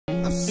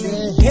I'm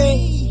saying, hey,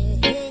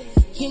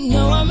 you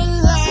know I'm in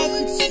love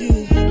with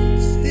you.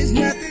 There's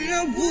nothing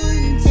I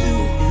wouldn't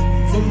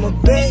do for my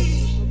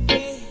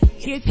baby.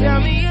 You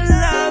tell me you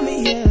love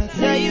me, yeah.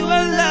 Tell you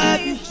I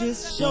love you,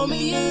 just show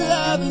me your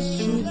love is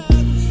true. I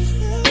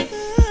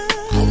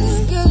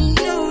just gotta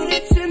know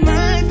that you're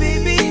mine,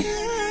 baby.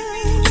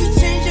 You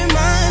change your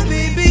mind,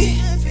 baby.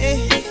 Hey,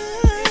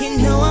 you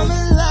know I'm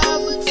in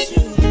love with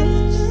you.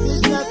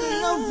 There's nothing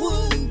I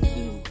wouldn't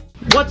do.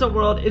 What's up,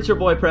 world? It's your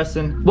boy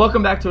Preston.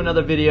 Welcome back to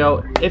another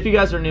video. If you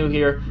guys are new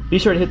here, be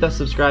sure to hit that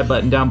subscribe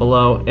button down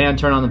below and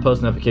turn on the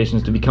post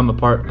notifications to become a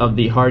part of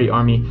the Harty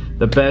Army,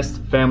 the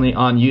best family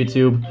on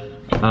YouTube.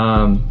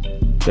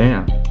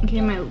 Damn.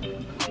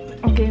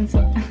 Okay,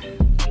 so.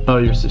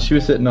 Oh, she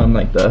was sitting on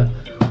like the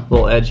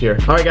little edge here.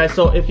 All right, guys.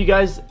 So if you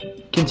guys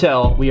can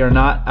tell, we are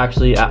not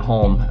actually at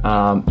home.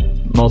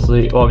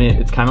 Mostly, well, I mean,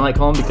 it's kind of like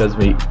home because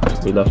we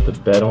left the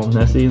bed all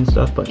messy and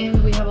stuff. But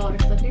and we have all our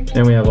stuff here.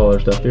 And we have all our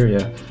stuff here,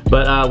 yeah.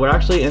 But we're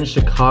actually in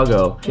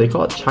Chicago. They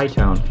call it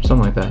Chi-Town, something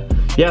like that.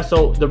 Yeah.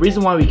 So the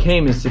reason why we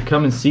came is to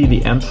come and see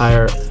the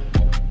Empire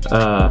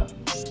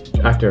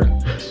actor.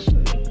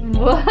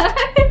 What?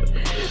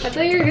 I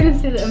thought you were gonna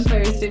say the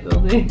Empire State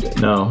Building.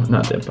 No,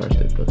 not the Empire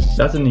State Building.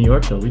 That's in New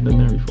York though, we've been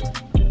there before.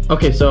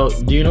 Okay, so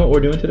do you know what we're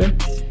doing today?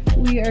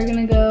 We are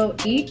gonna go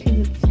eat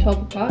because it's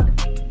 12 o'clock.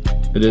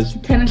 It is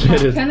 10 o'clock.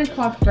 It is. 10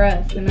 o'clock for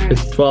us in our.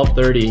 It's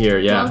 12:30 here,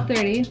 yeah.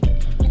 12:30.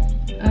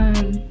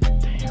 Damn,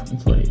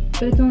 it's late.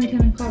 But it's only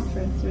 10 o'clock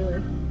for us,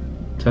 really.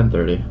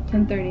 10:30.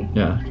 10:30.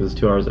 Yeah, because it's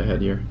 2 hours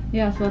ahead here.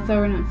 Yeah, so that's why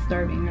we're not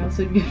starving, or else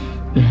we'd be.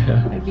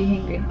 Yeah. I'd be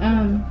hungry.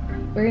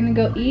 We're gonna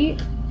go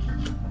eat.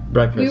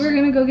 Breakfast. We were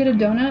gonna go get a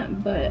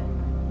donut, but.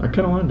 I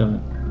kind of want a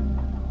donut.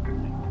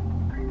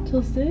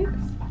 Till 6?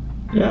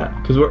 Yeah,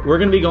 because we're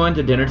gonna be going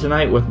to dinner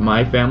tonight with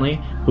my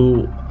family,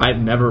 who I've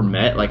never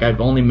met. Like,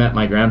 I've only met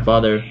my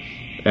grandfather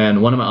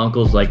and one of my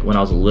uncles, like, when I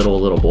was a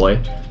little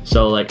boy.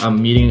 So, like,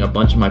 I'm meeting a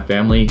bunch of my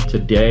family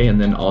today and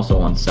then also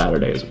on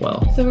Saturday as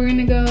well. So we're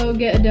gonna go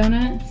get a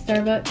donut,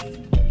 Starbucks.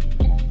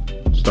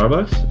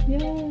 Starbucks?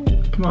 Yeah.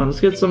 Come on, let's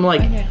get some,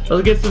 like, Okay.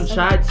 let's get some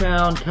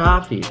Chi-Town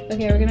coffee.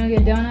 Okay, we're gonna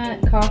get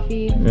donut,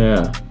 coffee.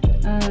 Yeah.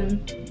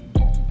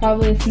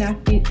 Probably a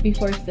snack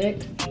before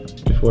 6.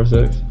 Before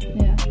 6?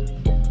 Yeah.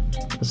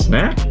 A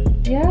snack?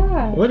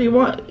 Yeah. What do you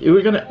want?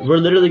 We're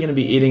literally gonna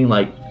be eating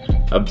like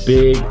a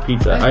big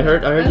pizza. Okay. I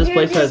heard this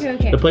place has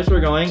okay. the place we're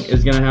going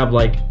is gonna have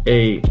like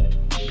a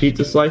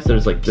pizza slice that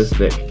is like this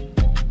thick.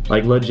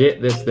 Like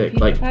legit this thick.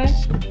 Pizza like pie?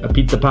 A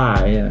pizza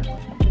pie, yeah.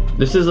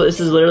 This is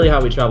literally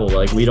how we travel.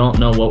 Like, we don't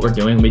know what we're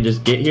doing. We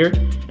just get here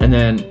and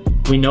then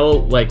we know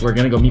like we're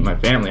gonna go meet my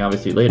family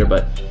obviously later,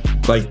 but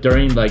like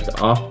during like the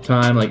off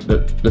time, like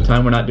the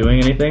time we're not doing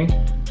anything,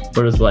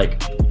 we're just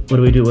like, what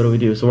do we do? What do we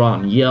do? So we're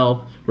on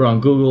Yelp, we're on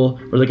Google,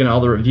 we're looking at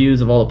all the reviews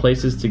of all the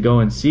places to go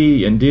and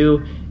see and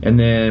do, and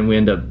then we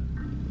end up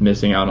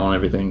missing out on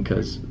everything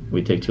because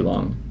we take too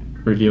long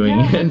reviewing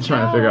and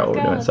trying to figure out what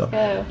we're doing. So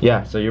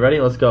yeah, so you ready?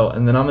 Let's go.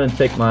 And then I'm gonna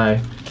take my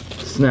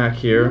snack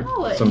here,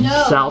 some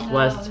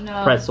Southwest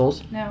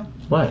pretzels. No.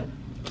 What?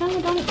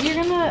 No,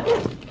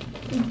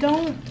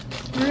 don't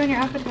ruin your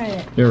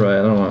appetite. You're right,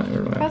 I don't want to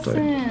ruin my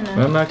appetite.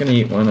 I'm not gonna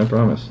eat one, I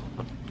promise.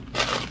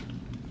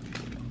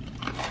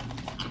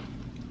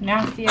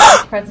 Nasty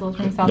ass pretzels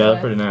from Southwest. Yeah, that's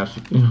pretty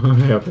nasty.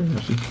 Yeah, pretty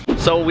nasty.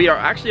 So we are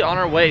actually on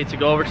our way to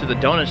go over to the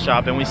donut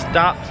shop, and we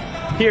stopped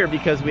here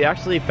because we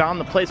actually found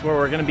the place where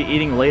we're gonna be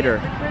eating later.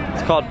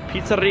 It's called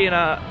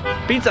Pizzeria.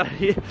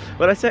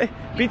 What'd I say?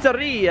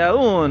 Pizzeria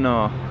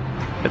Uno.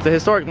 It's a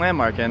historic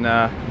landmark, and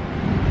I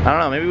don't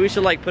know, maybe we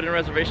should like put in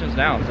reservations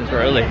now since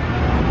we're early.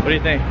 What do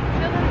you think?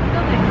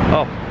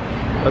 Oh,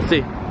 let's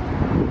see.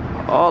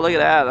 Oh, look at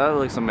that. That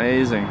looks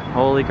amazing.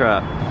 Holy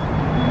crap.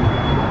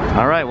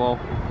 All right, well,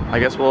 I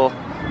guess we'll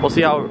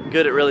see how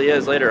good it really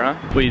is later, huh?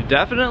 We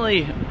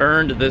definitely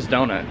earned this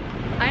donut.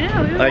 I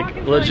know, we've been like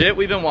walking legit,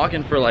 we've been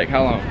walking for like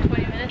how long?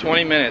 20 minutes.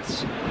 20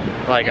 minutes.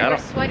 Like, and I don't.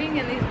 We're sweating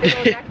in these big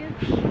old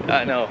jackets.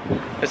 I know.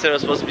 They said it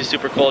was supposed to be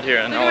super cold here,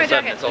 and all of a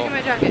sudden it's all. Look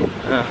at my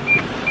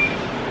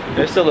jacket.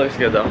 It still looks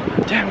good though.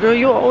 Damn, girl,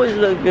 you always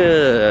look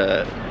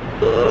good.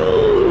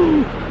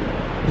 Ooh.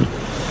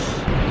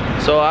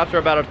 So after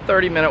about a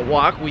 30-minute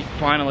walk, we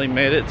finally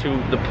made it to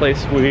the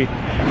place we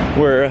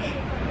were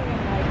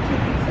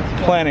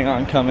planning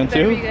on coming to.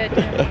 Better be good.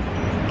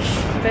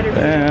 Better be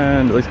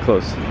and it looks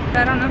close.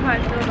 I don't know how I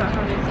feel about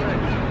how these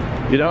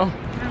look. You know?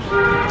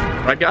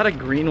 No. I got a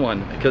green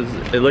one because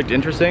it looked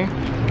interesting,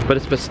 but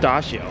it's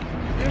pistachio.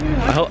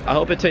 I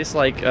hope it tastes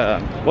like,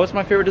 what's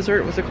my favorite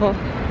dessert? What's it called?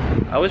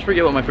 I always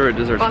forget what my favorite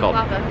dessert's called.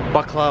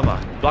 Baklava.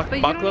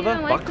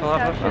 Baklava?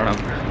 Baklava? I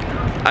don't know.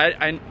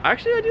 I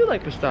actually I do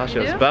like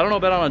pistachios, but I don't know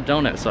about on a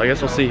donut, so I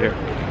guess we'll see here.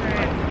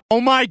 Right.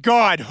 Oh my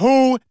God,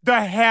 who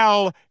the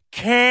hell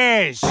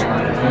cares? Shut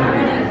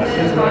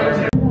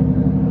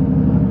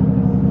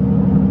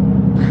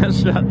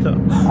up.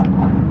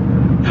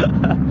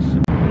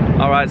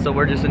 Alright, so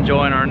we're just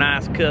enjoying our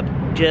nice cup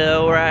of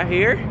Joe right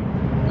here.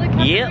 Look,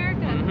 Captain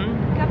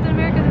America. Captain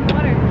America's in the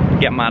water.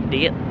 Get my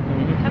dip.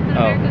 Captain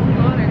America's in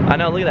the water. I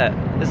know, look at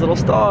that. his little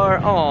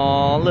star.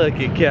 Oh, look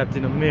at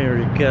Captain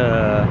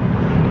America.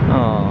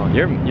 Oh,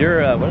 you're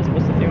what's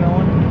the female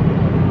one?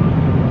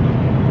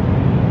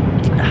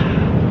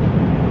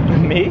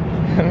 Me?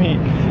 I mean,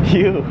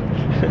 you.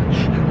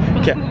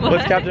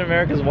 What's Captain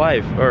America's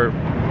wife or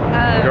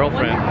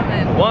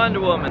girlfriend? Wonder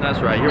Woman. That's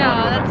right. You're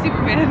Wonder Woman. That's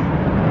Superman.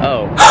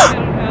 Oh. I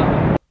don't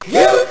know.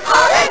 You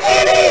are an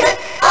idiot!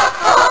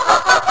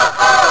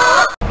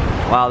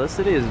 Wow, this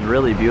city is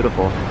really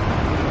beautiful.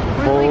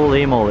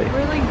 Holy moly.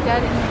 We're like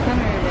dead in the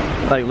center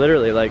of it. Like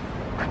literally, like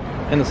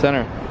in the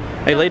center.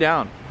 Hey, lay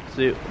down.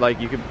 So like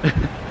you could.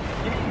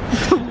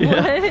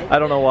 Yeah, I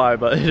don't know why,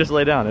 but just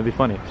lay down. It'd be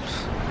funny.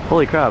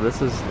 Holy crap!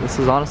 This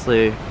is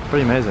honestly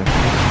pretty amazing.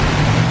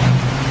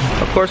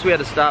 Of course, we had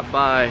to stop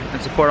by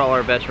and support all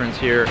our veterans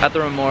here at the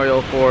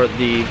memorial for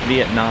the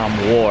Vietnam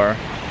War.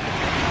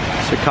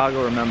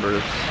 Chicago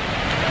remembers.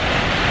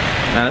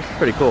 Man, this is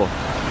pretty cool.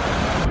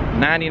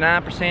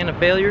 99% of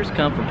failures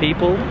come from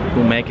people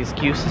who make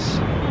excuses.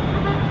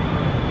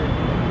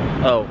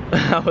 Oh,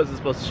 I wasn't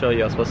supposed to show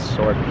you. I was supposed to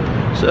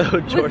show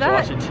George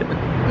Washington.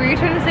 Were you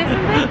trying to say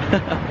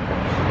something?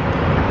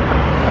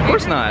 Of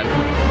course not.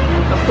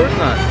 Of course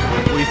not.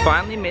 We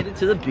finally made it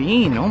to the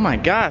bean. Oh my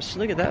gosh,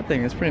 look at that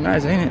thing. It's pretty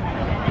nice, ain't it?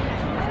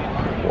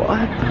 What?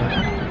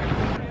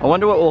 I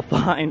wonder what we'll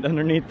find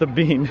underneath the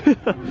bean.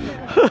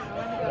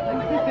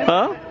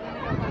 Huh?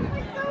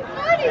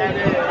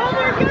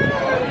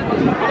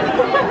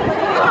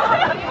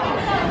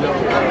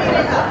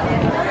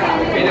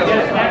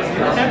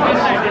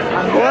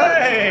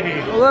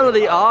 Hey! What are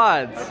the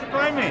odds?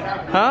 Find me.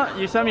 Huh?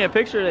 You sent me a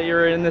picture that you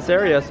were in this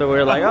area, so we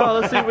were like, oh,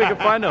 let's see if we can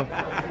find them.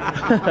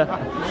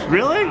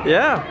 Really?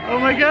 Yeah. Oh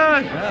my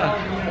gosh.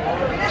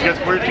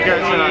 Yeah. Where'd you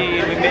guys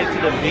We made it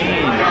to the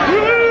bean.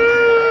 Woo!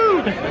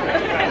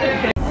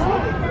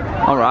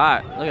 All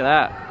right, look at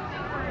that.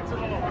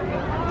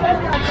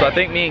 So I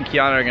think me and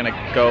Kiana are gonna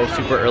go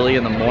super early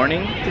in the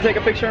morning to take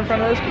a picture in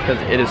front of this because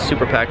it is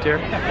super packed here.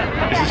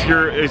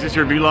 Is this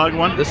your vlog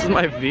one? This is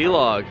my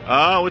vlog.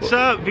 Oh, what's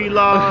up,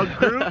 vlog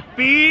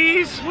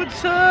groupies?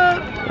 What's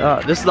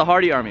up? This is the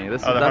Hardy Army.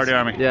 This is the Hardy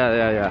Army.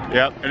 Yeah.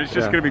 Yep, and it's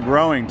just gonna be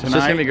growing tonight. It's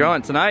just gonna be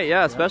growing tonight,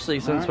 yeah,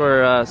 especially since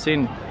we're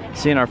seeing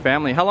our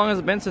family. How long has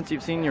it been since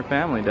you've seen your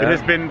family, Dad? It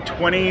has been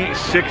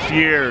 26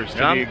 years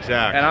to be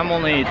exact. And I'm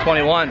only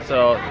 21,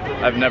 so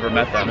I've never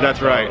met them.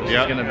 That's right. So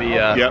Yeah. It's gonna be.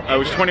 Yep. I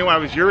was 21. I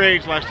was your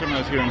age last time I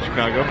was here in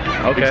Chicago.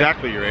 Okay.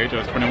 Exactly your age. I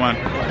was 21.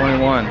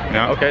 21.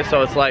 Yeah. Okay,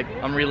 so it's like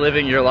I'm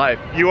reliving your life.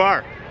 You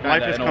are. Kinda,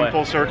 Life has in a come way.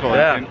 full circle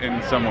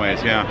in some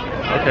ways.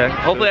 Yeah. Okay.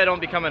 Hopefully I don't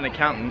become an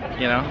accountant,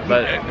 you know,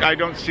 but I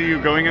don't see you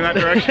going in that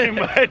direction,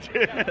 but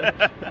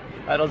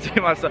I don't see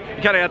myself.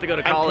 You kind of have to go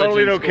to I'm college.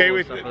 totally and okay school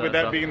with and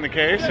that stuff. being the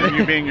case and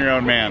you being your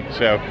own man.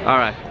 So. All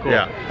right. Cool.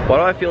 Yeah. Why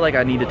do I feel like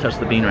I need to touch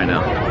the bean right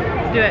now?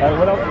 Do it.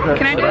 What else?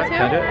 Can I do it too?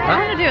 Can I do it? I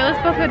want to do it. Let's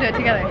both go do it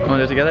together. Want to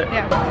do it together?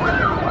 Yeah.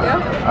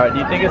 All right. Do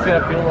you think it's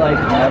gonna feel like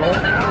metal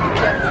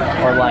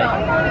or like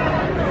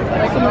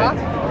Like a rock?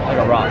 Like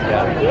a rock,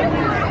 yeah.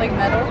 Like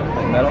metal?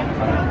 Like metal.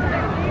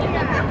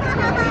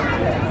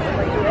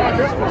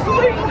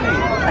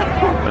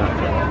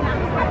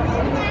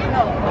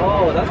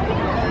 Oh, that's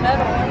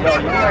Metal. Yo,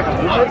 you think I can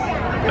do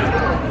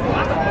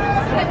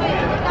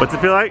this? What's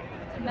it feel like?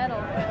 Metal.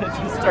 It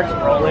just starts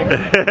rolling.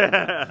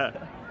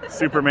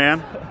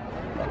 Superman.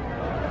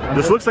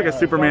 This looks like a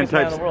Superman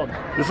type.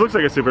 This looks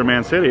like a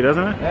Superman city,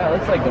 doesn't it? Yeah, it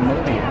looks like the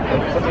movie.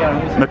 Like something out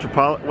of music.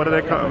 Metropolitan. What do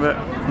they call it?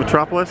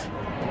 Metropolis.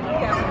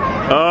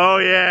 Oh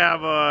yeah,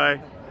 boy.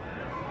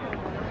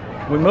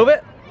 We move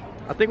it?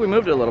 I think we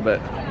moved it a little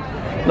bit.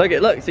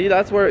 Look, see,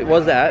 that's where it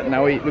was at.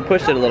 Now we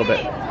pushed it a little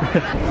bit.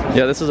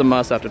 Yeah, this is a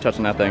must after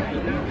touching that thing.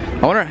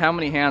 I wonder how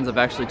many hands have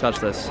actually touched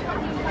this.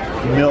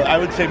 I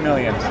would say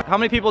millions. How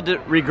many people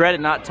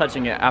regretted not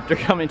touching it after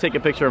coming to take a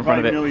picture in front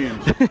of it?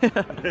 Millions.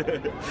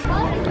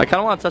 I kind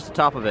of want to touch the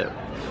top of it.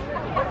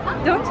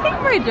 Don't take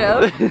my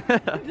joke.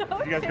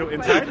 You guys go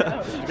inside?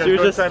 She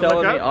was just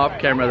telling me off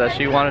camera that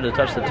she wanted to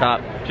touch the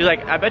top. She's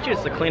like, I bet you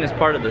it's the cleanest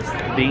part of this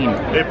bean.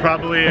 It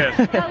probably is.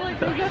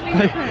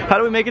 How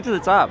do we make it to the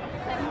top?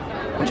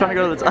 I'm trying to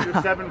go to the top.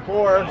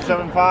 7'4",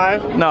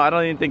 7'5". No, I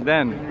don't even think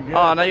then.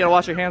 Oh, now you gotta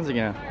wash your hands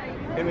again.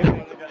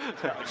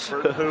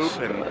 Bird poop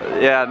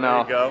and Yeah,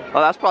 no. There you go. Oh,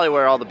 that's probably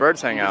where all the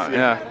birds hang out.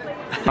 Yeah.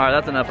 All right,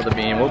 that's enough of the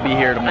bean. We'll be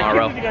here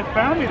tomorrow. I can't believe you guys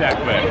found me that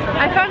quick.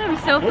 I found him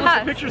so What was the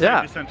fast. pictures Yeah,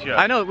 I just sent you?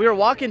 I know. We were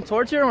walking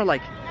towards here and we're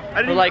like,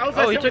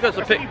 oh, he took us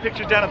a pic.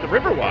 pictures down at the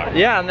Riverwalk.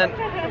 Yeah, and then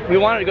we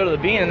wanted to go to the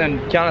bean, and then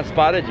Kiana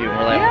spotted you, and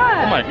we're like,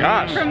 Yeah. oh my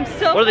gosh. From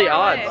so What are the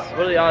far odds? away. What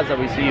are the odds that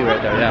we see you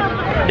right there?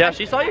 Yeah. Yeah,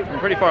 she saw you from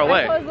pretty far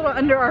away. I saw his little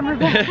Under Armour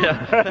bag.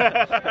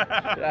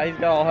 Yeah, he's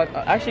got all.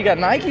 Actually, got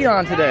Nike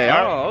on today.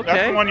 Oh, okay.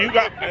 That's the one you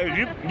got.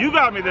 You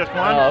got me this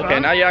one. Oh, okay.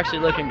 son. Now you're actually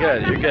looking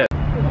good. You're good.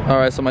 All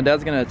right, so my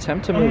dad's gonna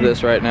attempt to move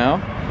this right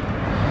now.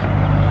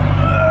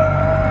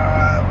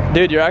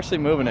 Dude, you're actually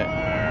moving it.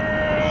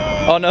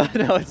 Oh no,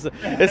 no,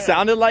 it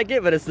sounded like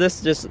it, but it's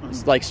this just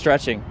like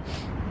stretching.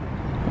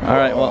 All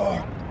right,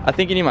 well, I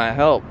think you need my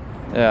help.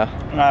 Yeah.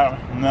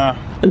 No.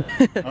 Is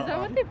that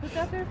what they put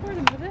that there for, to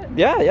move it?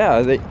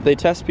 Yeah, they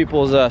test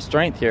people's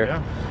strength here.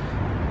 Yeah.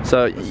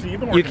 So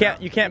you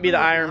can't be the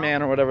Iron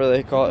Man or whatever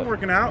they call it.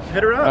 Working out.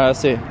 Hit her up. Let's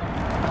see.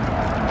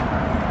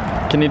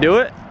 Can you do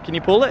it? Can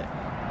you pull it?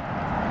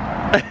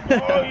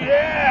 Oh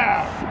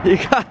yeah! You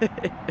got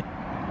it.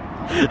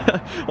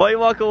 Why you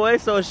walk away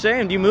so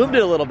ashamed? You moved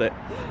it a little bit.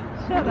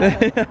 Shut up.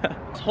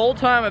 This whole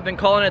time I've been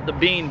calling it the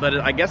Bean, but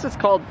I guess it's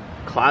called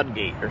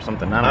Cloudgate or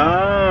something. I don't know.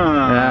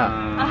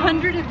 Ah.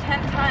 110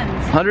 tons.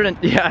 100 and,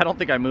 yeah, I don't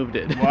think I moved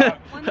it. What?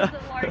 One of the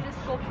largest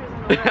sculptures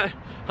in the world.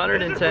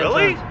 110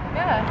 Really? tons.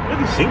 Yeah. It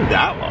doesn't seem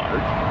that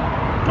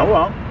large. Oh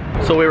well.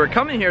 So we were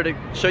coming here to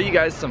show you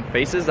guys some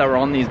faces that were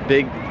on these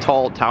big,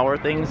 tall tower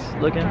things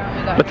looking.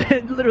 But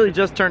they literally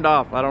just turned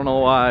off. I don't know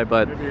why,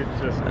 but Maybe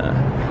it's just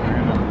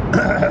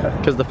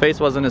because the face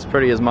wasn't as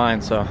pretty as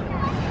mine, so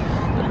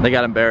they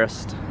got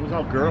embarrassed. it was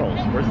all girls.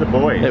 Where's the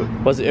boys?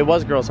 It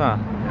was girls, huh?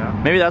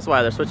 Yeah. Maybe that's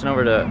why they're switching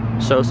over to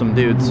show some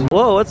dudes.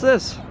 Whoa, what's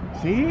this?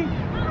 See?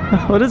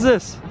 What is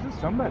this? This is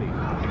somebody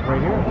right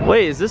here.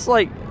 Wait, is this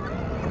like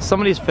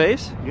somebody's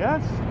face?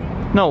 Yes.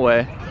 No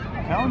way.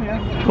 I'm telling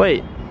you.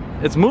 Wait,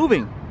 it's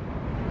moving.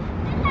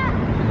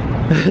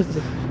 Who is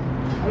this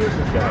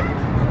guy?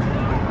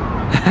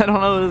 I don't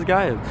know who this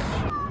guy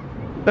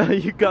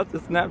is. You got the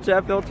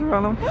Snapchat filter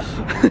on him?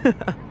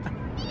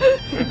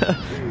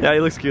 Yeah, he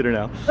looks cuter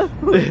now.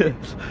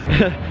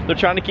 They're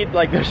trying to keep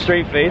like their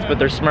straight face, but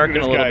they're smirking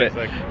a little bit.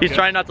 Like, He's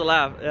trying not to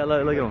laugh. Yeah,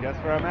 look at him. Guess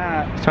where I'm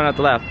at. He's trying not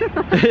to laugh.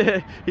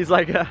 He's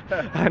like,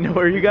 I know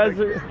where you guys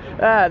are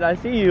at. I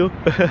see you.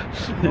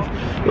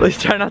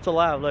 He's trying not to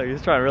laugh. Look,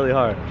 he's trying really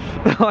hard.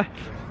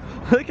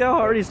 Look how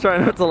hard he's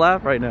trying not to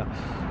laugh right now.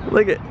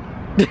 Look at,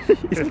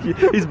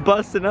 he's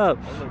busting up.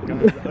 Look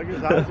at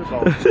his eyes are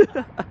bulging.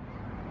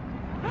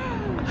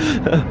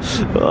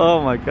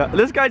 Oh my God!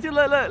 This guy too.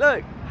 Look!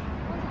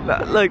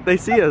 Look! They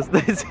see us.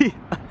 They see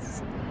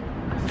us.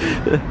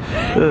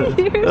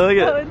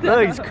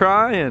 Look! He's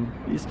crying.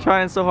 He's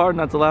trying so hard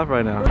not to laugh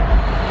right now.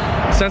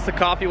 Since the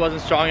coffee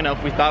wasn't strong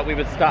enough, we thought we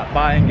would stop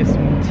by and get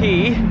some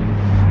tea.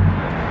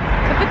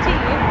 Cup of tea.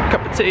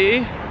 Cup of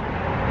tea.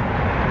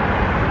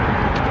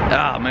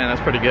 Ah, man,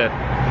 that's pretty good.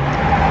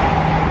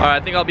 All right, I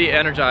think I'll be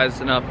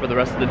energized enough for the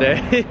rest of the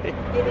day.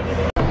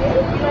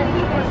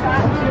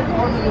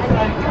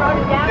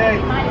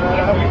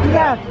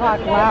 Yeah, talk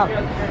loud.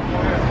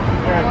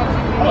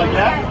 Like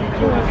that?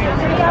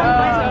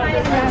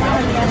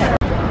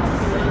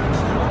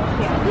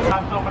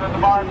 I'm open at the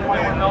bar,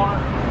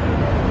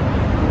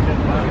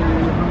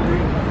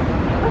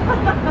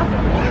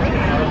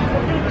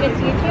 Just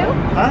you two?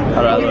 Huh?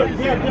 How do I look?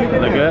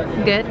 Look good?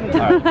 Good.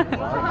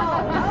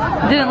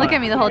 Right. Didn't look at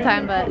me the whole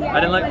time, but I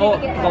didn't look. Oh,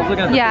 I was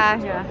looking at. yeah.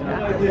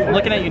 I'm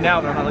looking at you now,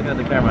 but I'm not looking at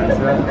the camera. You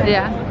see that?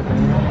 Yeah.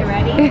 You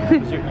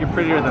ready? You're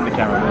prettier than the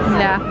camera.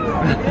 Yeah.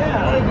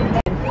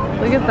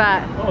 Look at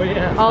that. Oh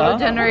yeah. All the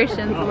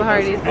generations of the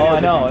Harty's. Oh, I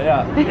know.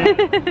 Yeah.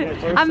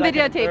 I'm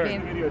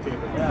videotaping.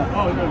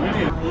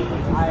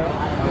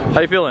 How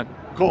you feeling?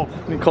 Cool.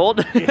 You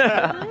cold?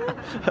 Yeah.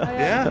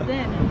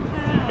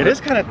 It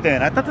is kind of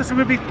thin. I thought this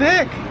would be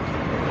thick.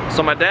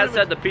 So my dad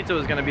said the pizza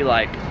was gonna be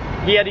like,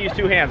 he had to use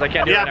 2 hands. I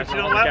can't do it Yeah, next but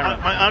to you the know what? camera.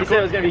 My He uncle said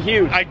it was gonna be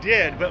huge. I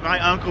did, but my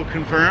uncle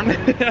confirmed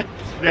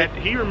that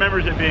he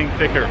remembers it being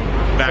thicker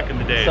back in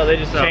the day. So they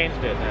just changed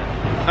it then.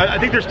 I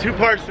think there's 2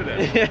 parts to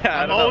this. Yeah,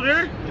 I I'm don't know.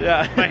 older.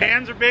 Yeah. My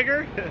hands are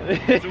bigger.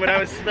 So when I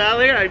was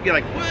smellier, I'd be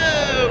like,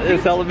 whoa.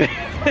 It's hella big.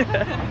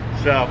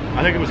 So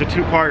I think it was a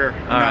 2-parter.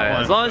 All right.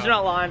 As long as you're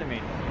not lying to me.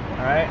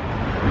 All right.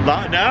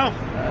 No.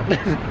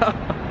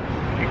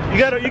 You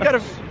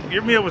gotta.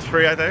 Your meal was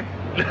free, I think.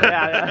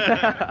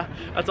 Yeah.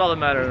 That's all that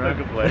matters, right?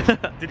 Good place.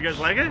 Did you guys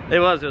like it? It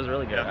was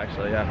really good,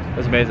 actually. Yeah, it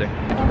was amazing.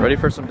 Ready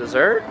for some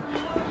dessert?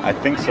 I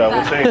think so.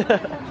 We'll see.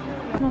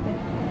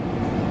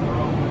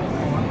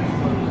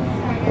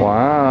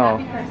 Wow,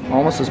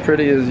 almost as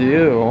pretty as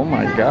you. Oh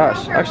my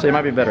gosh. Actually, it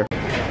might be better.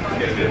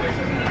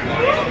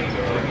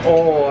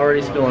 Oh,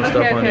 already spilling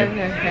stuff on you.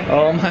 Okay.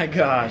 Oh my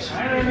gosh.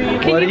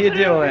 What are you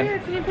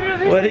doing?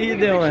 What are you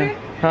doing?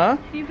 Huh?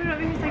 Can you put it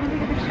over here so I can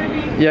take a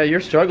picture? Yeah,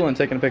 you're struggling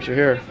taking a picture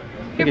here.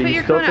 Here, Look at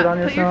you spilled it on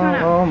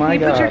yourself. Oh my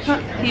gosh.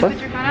 Can you put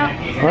your phone out?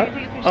 What?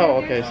 Oh,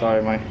 okay.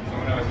 Sorry, my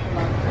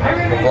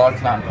the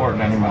vlog's not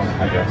important anymore,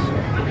 I guess.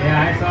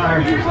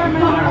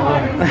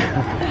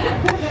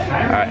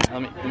 All right,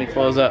 let me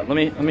close up. Let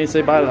me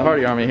say bye to the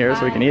Harty Army here,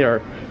 so we can eat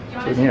our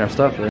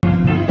stuff here.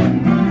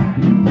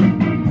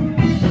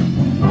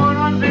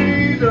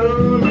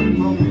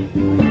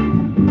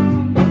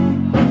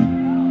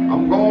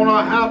 I'm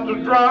gonna have to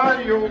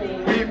dry your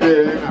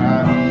weeping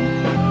eyes.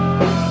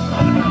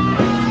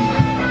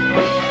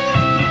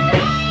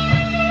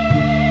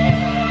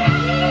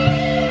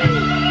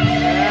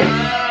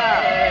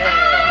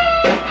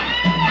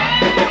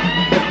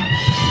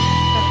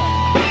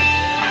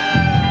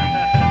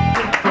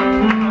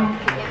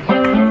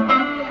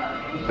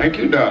 Thank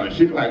you, darling.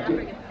 She liked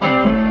it.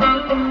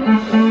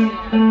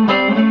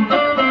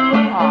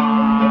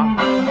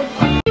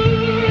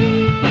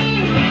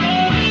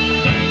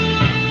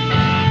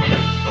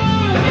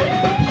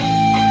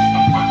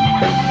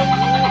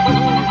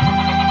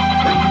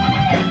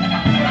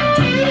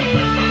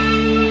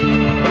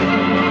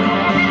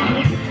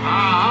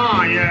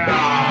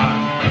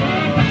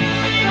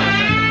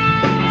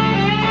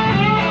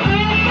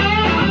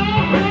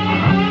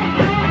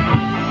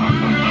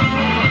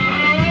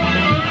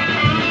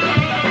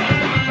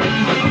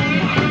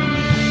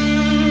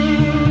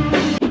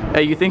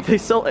 Hey, you think they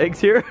sell eggs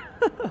here?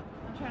 I'm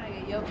trying to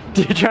get yoked.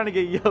 You're trying to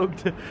get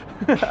yoked.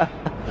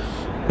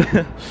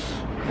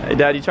 Hey,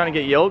 Dad, you trying to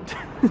get yoked?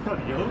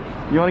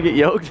 You want to get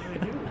yoked?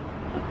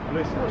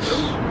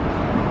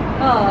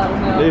 Oh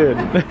no. Dude.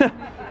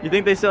 You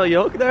think they sell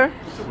yolk there?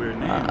 It's a weird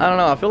name. I don't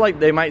know. I feel like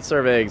they might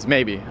serve eggs.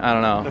 Maybe. I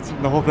don't know. That's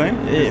the whole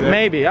thing?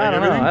 Maybe. I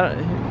don't know.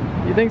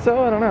 Everything? You think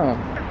so? I don't know.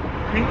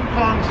 Ping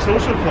pong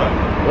social club.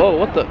 Whoa,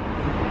 what the? Ooh,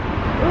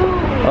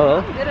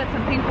 Oh. I'm good at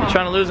some ping pong. You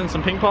trying to lose in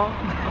some ping pong?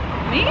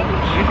 Me?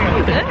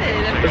 I'm good.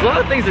 There's a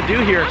lot of things to do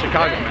here in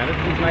Chicago, man.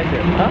 It's nice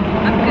here. Huh?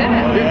 I'm good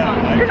at ping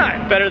pong. You're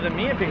not better than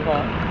me at ping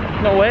pong.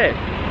 No way.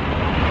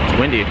 It's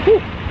windy. Whew.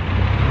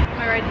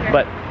 My right here.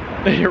 But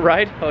you're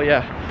right. Oh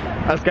yeah.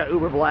 I just got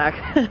uber black.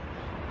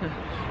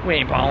 We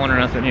ain't balling or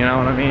nothing, you know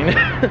what I mean?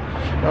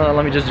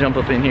 Let me just jump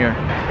up in here.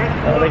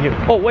 Thank you.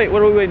 Oh wait,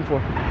 what are we waiting for?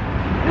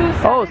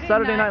 Oh,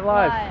 Saturday Night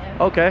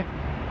Live. Okay.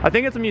 I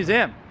think it's a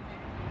museum.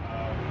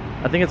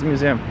 I think it's a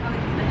museum.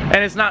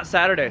 And it's not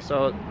Saturday,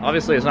 so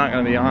obviously it's not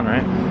going to be on,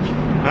 right?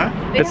 Huh?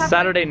 It's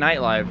Saturday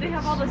Night Live. They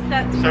have all the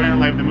sets. Saturday Night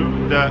Live, the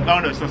movie. Oh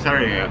no, it's not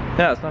Saturday yet.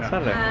 Yeah, it's not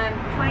Saturday.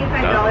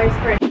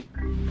 $25 for.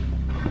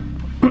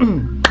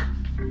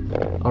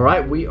 All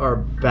right, we are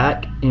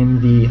back in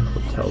the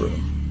hotel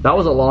room. That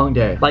was a long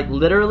day. Like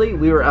literally,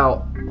 we were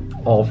out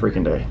all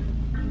freaking day.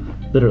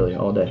 Literally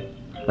all day.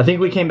 I think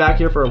we came back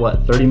here for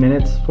what, 30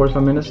 minutes,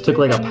 45 minutes? Took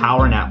like a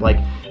power nap, like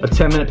a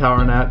 10-minute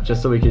power nap,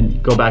 just so we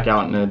could go back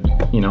out and,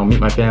 you know, meet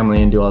my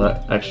family and do all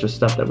that extra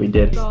stuff that we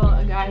did. Saw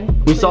a guy.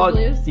 We saw,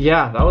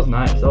 yeah, that was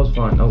nice. That was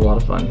fun. That was a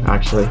lot of fun,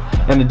 actually.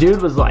 And the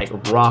dude was like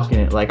rocking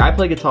it. Like I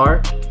play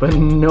guitar, but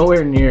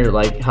nowhere near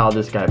like how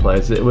this guy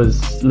plays. It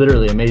was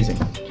literally amazing.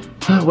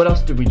 What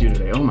else did we do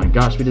today? Oh my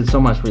gosh, we did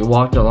so much. We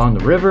walked along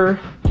the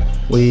river.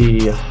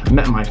 We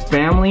met my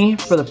family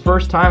for the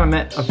first time. I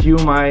met a few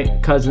of my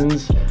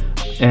cousins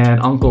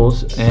and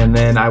uncles, and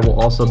then I will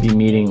also be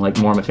meeting like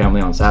more of my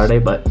family on Saturday.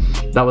 But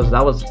that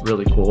was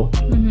really cool.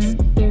 Mm-hmm.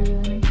 They're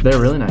really nice. They're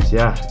really nice,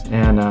 yeah.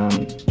 And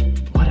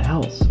what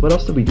else? What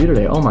else did we do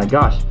today? Oh my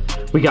gosh,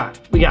 we got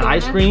donuts,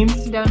 ice cream.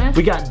 Donuts.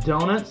 We got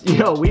donuts.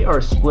 Yo, we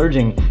are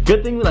splurging.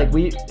 Good thing like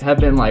we have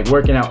been like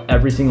working out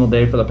every single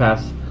day for the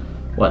past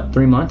what,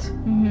 3 months?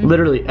 Mm-hmm.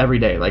 Literally every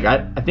day. Like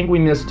I think we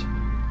missed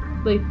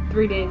like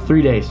 3 days.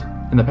 3 days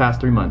in the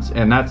past 3 months,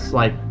 and that's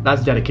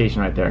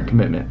dedication right there and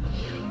commitment.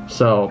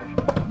 So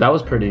that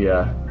was pretty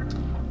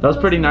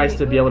nice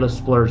to be able to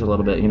splurge a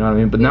little bit, you know what I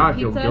mean? But now I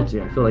feel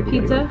guilty. I feel like we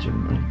gotta go to the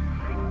gym, right?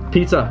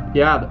 Pizza,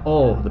 yeah.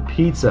 Oh, the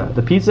pizza.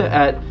 The pizza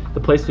at the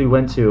place we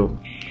went to.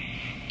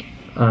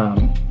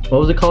 What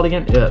was it called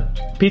again?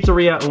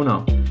 Pizzeria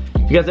Uno.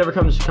 If you guys ever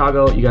come to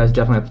Chicago, you guys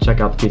definitely have to check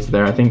out the pizza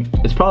there. I think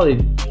it's probably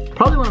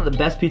one of the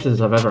best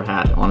pizzas I've ever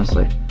had,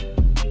 honestly.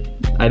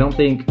 I don't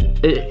think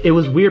it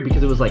was weird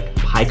because it was like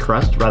pie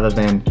crust rather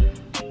than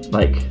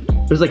like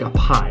it was like a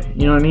pie.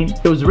 You know what I mean?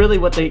 It was really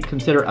what they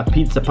consider a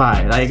pizza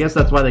pie. I guess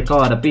that's why they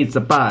call it a pizza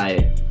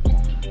pie.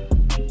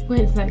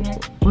 Wait a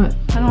second. What?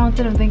 I don't want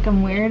them to think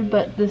I'm weird,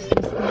 but this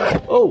just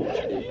Oh.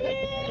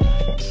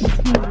 this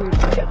smells weird.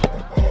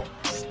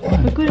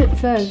 Look what it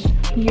says.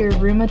 Your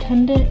room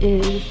attendant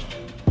is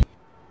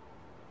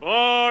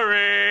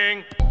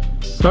Boring.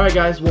 Alright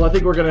guys, well I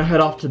think we're gonna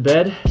head off to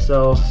bed.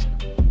 So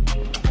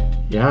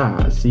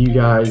yeah, see you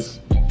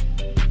guys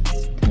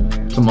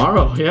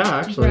tomorrow. Yeah,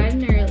 actually. bright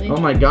and early. Oh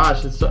my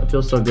gosh, it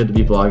feels so good to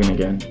be vlogging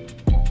again.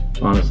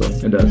 Honestly,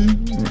 it does.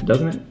 Mm-hmm.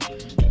 Doesn't it?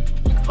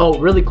 Oh,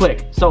 really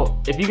quick.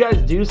 So, if you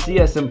guys do see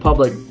us in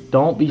public,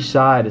 don't be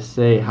shy to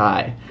say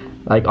hi.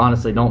 Like,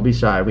 honestly, don't be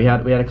shy. We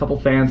had a couple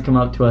fans come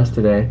up to us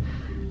today,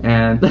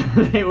 and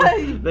they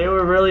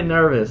were really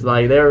nervous.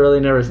 Like, they were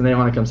really nervous, and they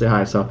want to come say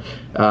hi. So,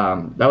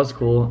 that was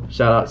cool.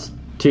 Shout outs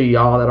to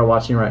y'all that are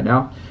watching right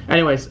now.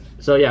 Anyways,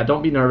 so yeah,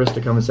 don't be nervous to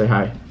come and say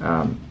hi.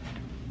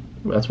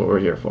 That's what we're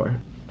here for.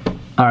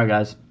 Alright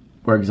guys,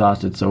 we're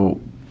exhausted,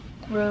 so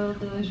we're a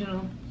little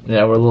delusional.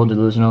 yeah, we're a little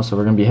delusional, so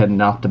we're gonna be heading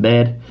off to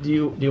bed. Do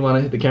you want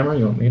to hit the camera?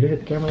 You want me to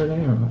hit the camera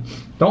today or what?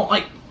 Don't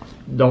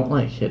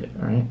like hit it,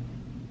 alright?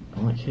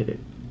 Don't like hit it,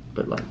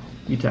 but like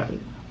you tap it.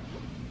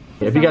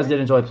 If you guys did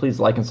enjoy, please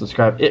like and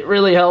subscribe. It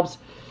really helps.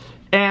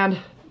 And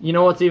you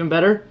know what's even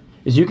better?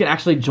 Is you can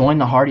actually join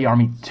the Harty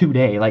Army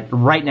today. Like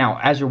right now,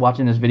 as you're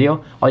watching this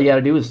video, all you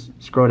gotta do is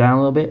scroll down a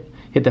little bit,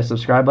 hit that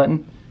subscribe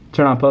button,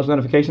 turn on post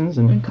notifications,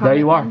 and there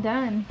you are.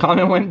 Done.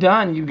 Comment when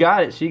done. You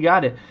got it. She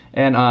got it.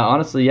 And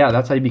honestly, yeah,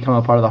 that's how you become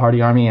a part of the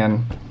Harty Army.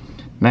 And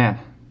man,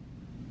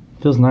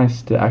 it feels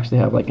nice to actually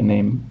have like a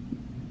name.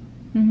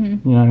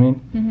 Mm-hmm. You know what I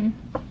mean?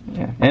 Mm-hmm.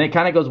 Yeah. And it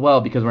kind of goes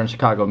well because we're in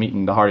Chicago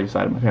meeting the Harty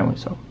side of my family.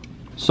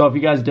 So if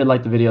you guys did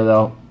like the video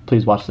though,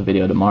 please watch the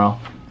video tomorrow.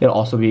 It'll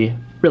also be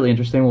really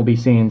interesting. We'll be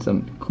seeing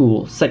some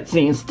cool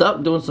sightseeing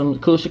stuff, doing some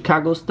cool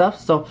Chicago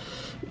stuff. So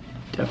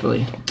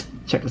definitely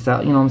check us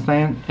out. You know what I'm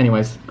saying?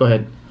 Anyways, go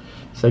ahead.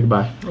 Say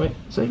goodbye. Wait,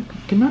 say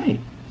good night.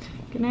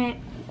 Good night.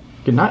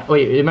 Good night.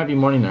 Wait, it might be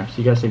morning there, so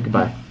you gotta say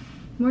goodbye.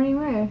 Morning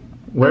where?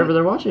 Wherever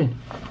they're watching.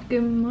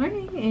 Good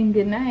morning and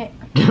good night.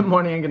 Good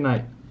morning and good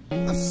night.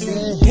 I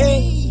said,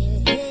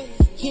 hey,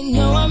 you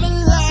know I'm in